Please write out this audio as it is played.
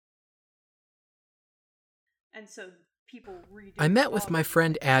And so people redo. I met with my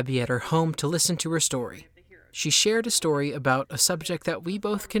friend Abby at her home to listen to her story. She shared a story about a subject that we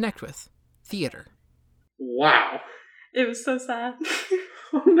both connect with, theater. Wow. It was so sad.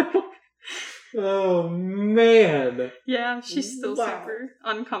 Oh, no. Oh, man. Yeah, she's still super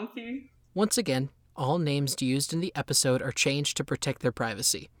uncomfy. Once again, all names used in the episode are changed to protect their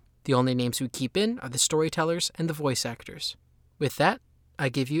privacy. The only names we keep in are the storytellers and the voice actors. With that, I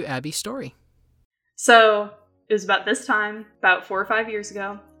give you Abby's story. So, it was about this time, about 4 or 5 years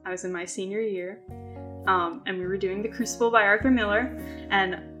ago. I was in my senior year, and we were doing The Crucible by Arthur Miller,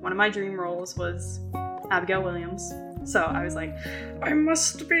 and one of my dream roles was Abigail Williams. So I was like, I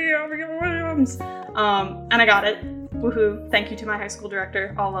must be Abigail Williams! And I got it. Woohoo. Thank you to my high school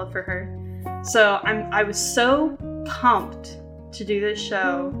director. All love for her. So I was so pumped to do this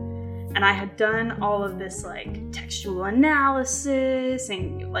show, and I had done all of this like textual analysis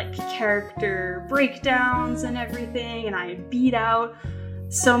and like character breakdowns and everything, and I had beat out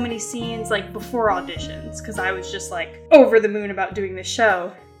so many scenes like before auditions because I was just like over the moon about doing this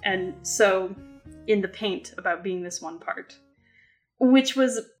show, and so in the paint about being this one part, which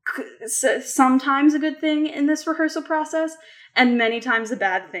was sometimes a good thing in this rehearsal process and many times a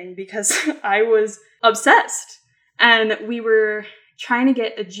bad thing because I was obsessed and we were trying to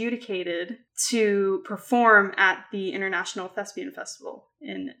get adjudicated to perform at the International Thespian Festival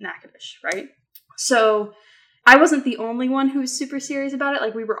in Natchitoches, right? So I wasn't the only one who was super serious about it.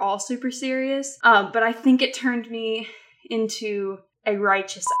 Like, we were all super serious. But I think it turned me into a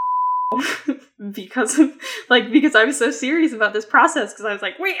righteous because I was so serious about this process, because I was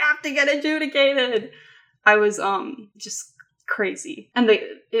like, we have to get adjudicated. I was just crazy. And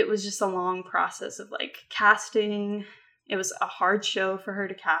it was just a long process of like casting. It was a hard show for her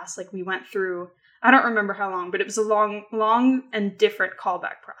to cast. Like, we went through, I don't remember how long, but it was a long and different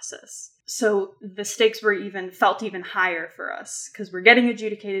callback process. So the stakes felt even higher for us because we're getting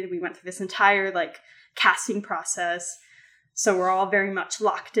adjudicated. We went through this entire like casting process. So we're all very much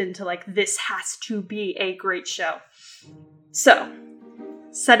locked into like, this has to be a great show. So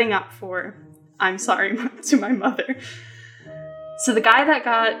setting up for I'm Sorry to My Mother. So the guy that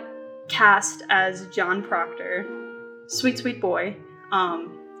got cast as John Proctor, sweet boy,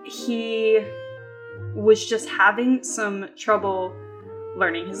 he was just having some trouble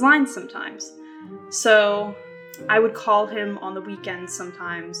learning his lines sometimes. So I would call him on the weekends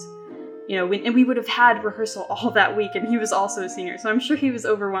sometimes, and we would have had rehearsal all that week, and he was also a senior, so I'm sure he was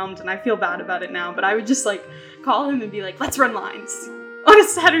overwhelmed, and I feel bad about it now, but I would just like call him and be like, let's run lines on a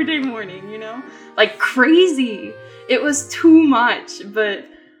Saturday morning, like crazy. It was too much, but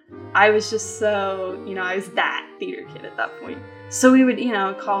I was just so, I was that theater kid at that point. So we would,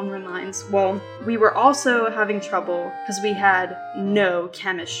 call and run lines. Well, we were also having trouble because we had no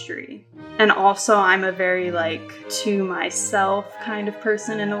chemistry. And also I'm a very like to myself kind of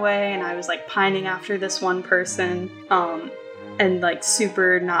person in a way. And I was like pining after this one person, and like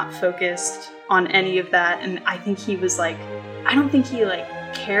super not focused on any of that. And I think he was like, I don't think he like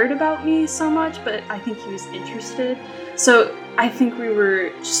cared about me so much, but I think he was interested. So I think we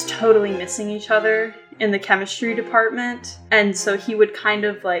were just totally missing each other in the chemistry department. And so he would kind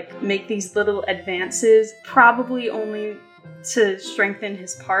of like make these little advances, probably only to strengthen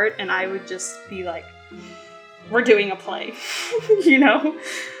his part. And I would just be like, we're doing a play,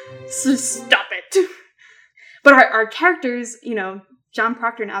 so stop it. But our characters, John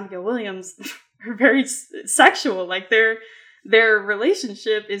Proctor and Abigail Williams are very sexual. Like their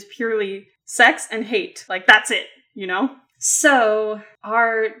relationship is purely sex and hate. Like that's it, So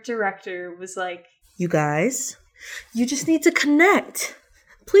our director was like, you guys, you just need to connect,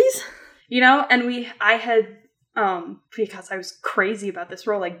 please. And I had, because I was crazy about this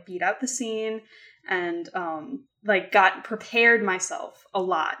role, like beat out the scene and like got prepared myself a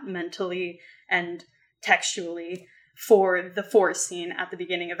lot mentally and textually for the forest scene at the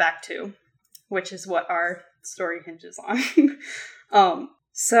beginning of Act 2, which is what our story hinges on.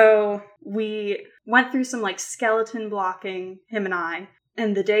 So we went through some like skeleton blocking, him and I.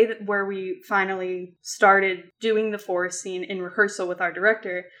 And the day where we finally started doing the forest scene in rehearsal with our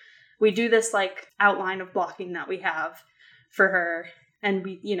director, we do this like outline of blocking that we have for her. And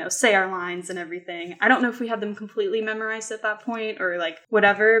we, say our lines and everything. I don't know if we had them completely memorized at that point or like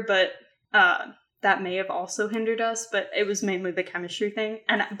whatever, but that may have also hindered us. But it was mainly the chemistry thing.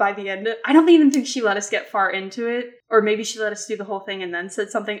 And by the end, I don't even think she let us get far into it. Or maybe she let us do the whole thing and then said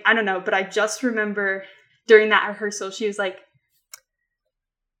something. I don't know. But I just remember during that rehearsal, she was like,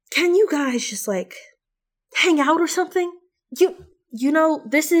 can you guys just like hang out or something?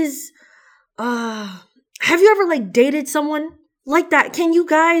 This is, have you ever like dated someone like that. Can you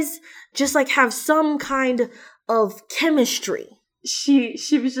guys just like have some kind of chemistry? She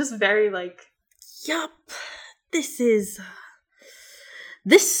was just very like, yup, this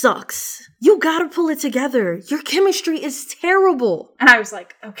sucks. You gotta pull it together. Your chemistry is terrible. And I was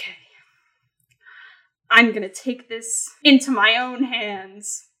like, okay, I'm gonna take this into my own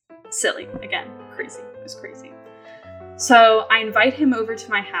hands. Silly. Again, crazy. It was crazy. So I invite him over to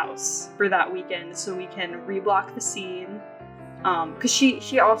my house for that weekend so we can reblock the scene. Because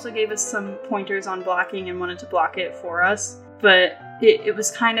she also gave us some pointers on blocking and wanted to block it for us. But it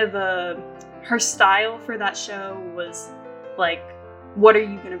was kind of her style for that show was like, what are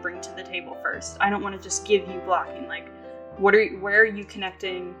you going to bring to the table first? I don't want to just give you blocking. Like, where are you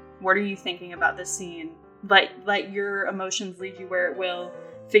connecting? What are you thinking about this scene? Let your emotions lead you where it will.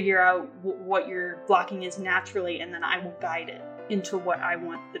 Figure out what your blocking is naturally, and then I will guide it into what I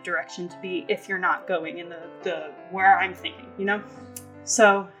want the direction to be if you're not going in the where I'm thinking, you know?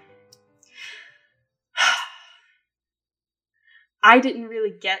 So I didn't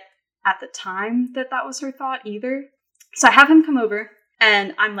really get at the time that was her thought either. So I have him come over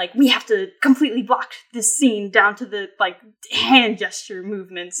and I'm like, we have to completely block this scene down to the like hand gesture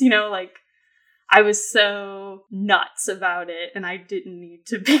movements, you know, like I was so nuts about it and I didn't need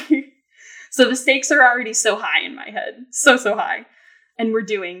to be. So the stakes are already so high in my head. So high. And we're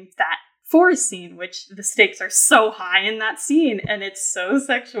doing that forest scene, which the stakes are so high in that scene and it's so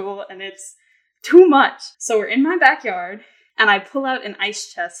sexual and it's too much. So we're in my backyard and I pull out an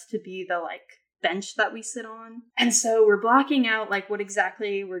ice chest to be the like bench that we sit on. And so we're blocking out like what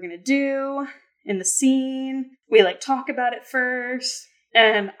exactly we're going to do in the scene. We like talk about it first.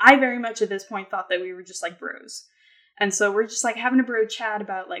 And I very much at this point thought that we were just like bros. And so we're just like having a bro chat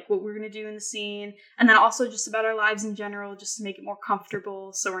about like what we're going to do in the scene. And then also just about our lives in general, just to make it more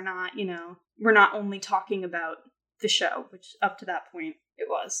comfortable. So we're not, you know, we're not only talking about the show, which up to that point it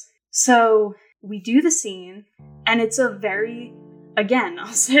was. So we do the scene and it's a very, again, I'll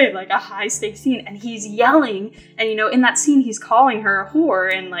say like a high stakes scene and he's yelling and, you know, in that scene, he's calling her a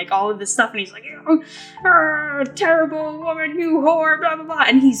whore and like all of this stuff. And he's like, oh, terrible woman, you whore, blah, blah, blah.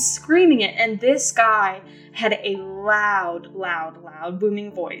 And he's screaming it. And this guy had a loud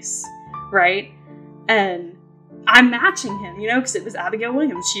booming voice, right? And I'm matching him, you know, because it was Abigail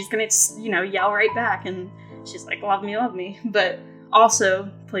Williams. She's going to, you know, yell right back. And she's like, love me. But also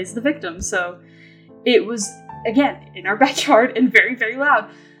plays the victim. So it was, again, in our backyard and very, very loud.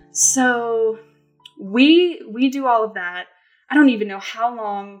 So we do all of that. I don't even know how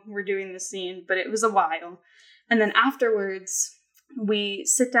long we're doing this scene, but it was a while. And then afterwards, we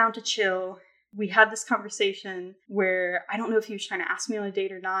sit down to chill. We had this conversation where I don't know if he was trying to ask me on a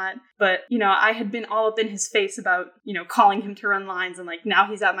date or not, but, you know, I had been all up in his face about, you know, calling him to run lines and like now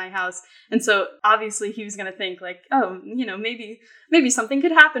he's at my house. And so obviously he was going to think like, oh, you know, maybe something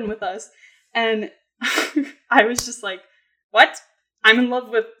could happen with us. And I was just like, what? I'm in love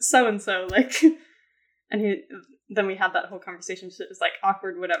with so-and-so, like, and then we had that whole conversation, so it was like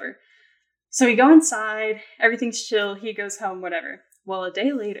awkward, whatever. So we go inside, everything's chill, he goes home, whatever. Well, a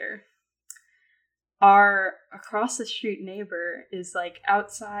day later, our across the street neighbor is like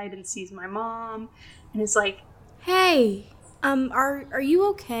outside and sees my mom, and is like, hey, are you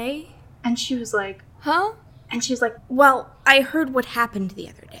okay? And she was like, huh? And she's like, well, I heard what happened the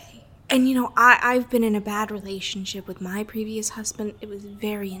other day. And, you know, I've been in a bad relationship with my previous husband. It was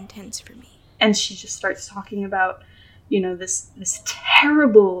very intense for me. And she just starts talking about, you know, this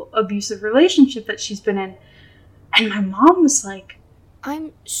terrible abusive relationship that she's been in. And my mom was like,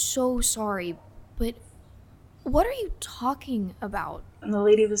 I'm so sorry, but what are you talking about? And the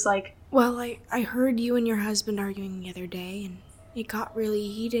lady was like, well, I heard you and your husband arguing the other day, and it got really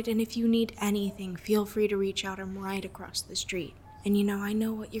heated. And if you need anything, feel free to reach out. I'm right across the street. And, you know, I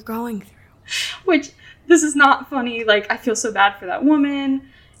know what you're going through. Which, this is not funny. Like, I feel so bad for that woman,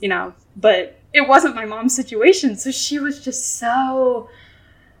 you know, but it wasn't my mom's situation. So she was just so,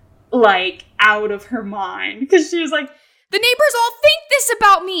 like, out of her mind. Because she was like, the neighbors all think this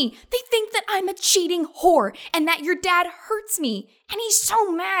about me. They think that I'm a cheating whore and that your dad hurts me. And he's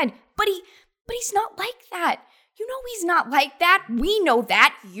so mad. But he's not like that. You know he's not like that. We know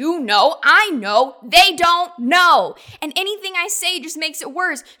that. You know. I know. They don't know. And anything I say just makes it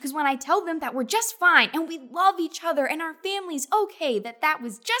worse. Because when I tell them that we're just fine and we love each other and our family's okay, that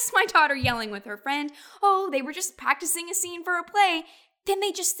was just my daughter yelling with her friend. Oh, they were just practicing a scene for a play. Then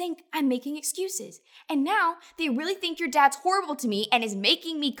they just think I'm making excuses. And now they really think your dad's horrible to me and is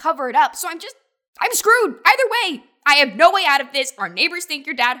making me cover it up. So I'm screwed. Either way. I have no way out of this. Our neighbors think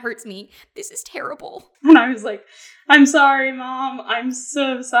your dad hurts me. This is terrible. And I was like, I'm sorry, Mom. I'm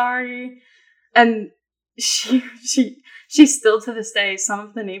so sorry. And she she still to this day, some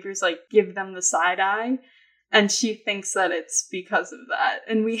of the neighbors like give them the side eye, and she thinks that it's because of that.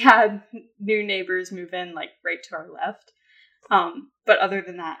 And we had new neighbors move in like right to our left. But other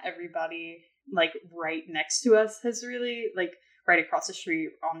than that, everybody like right next to us has really, like right across the street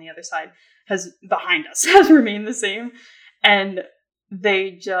on the other side, behind us has remained the same. And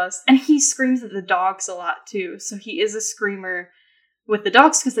and he screams at the dogs a lot too. So he is a screamer with the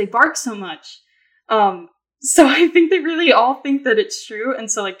dogs because they bark so much. So I think they really all think that it's true.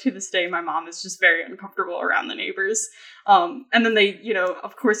 And so like to this day, my mom is just very uncomfortable around the neighbors. And then they,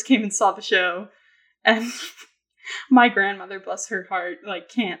 of course came and saw the show. And my grandmother, bless her heart, like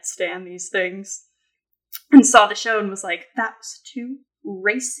can't stand these things. And saw the show and was like, that was too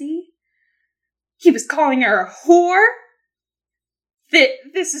racy. He was calling her a whore.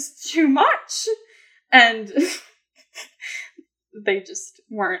 This is too much. And they just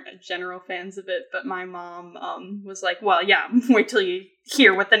weren't general fans of it. But my mom was like, well, yeah, wait till you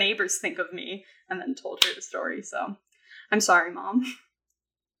hear what the neighbors think of me. And then told her the story. So I'm sorry, Mom.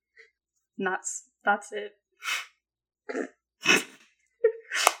 And that's it.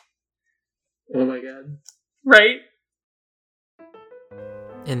 Oh my god. Right?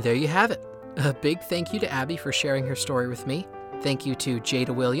 And there you have it. A big thank you to Abby for sharing her story with me. Thank you to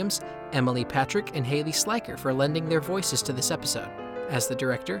Jada Williams, Emily Patrick, and Haley Sliker for lending their voices to this episode, as the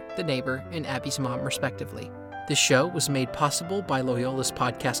director, the neighbor, and Abby's mom, respectively. This show was made possible by Loyola's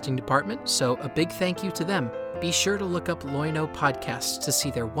podcasting department, so a big thank you to them. Be sure to look up Loyno Podcasts to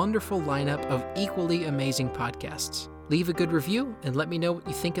see their wonderful lineup of equally amazing podcasts. Leave a good review and let me know what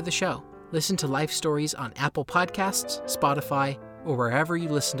you think of the show. Listen to Life Stories on Apple Podcasts, Spotify, or wherever you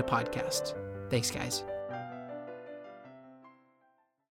listen to podcasts. Thanks, guys.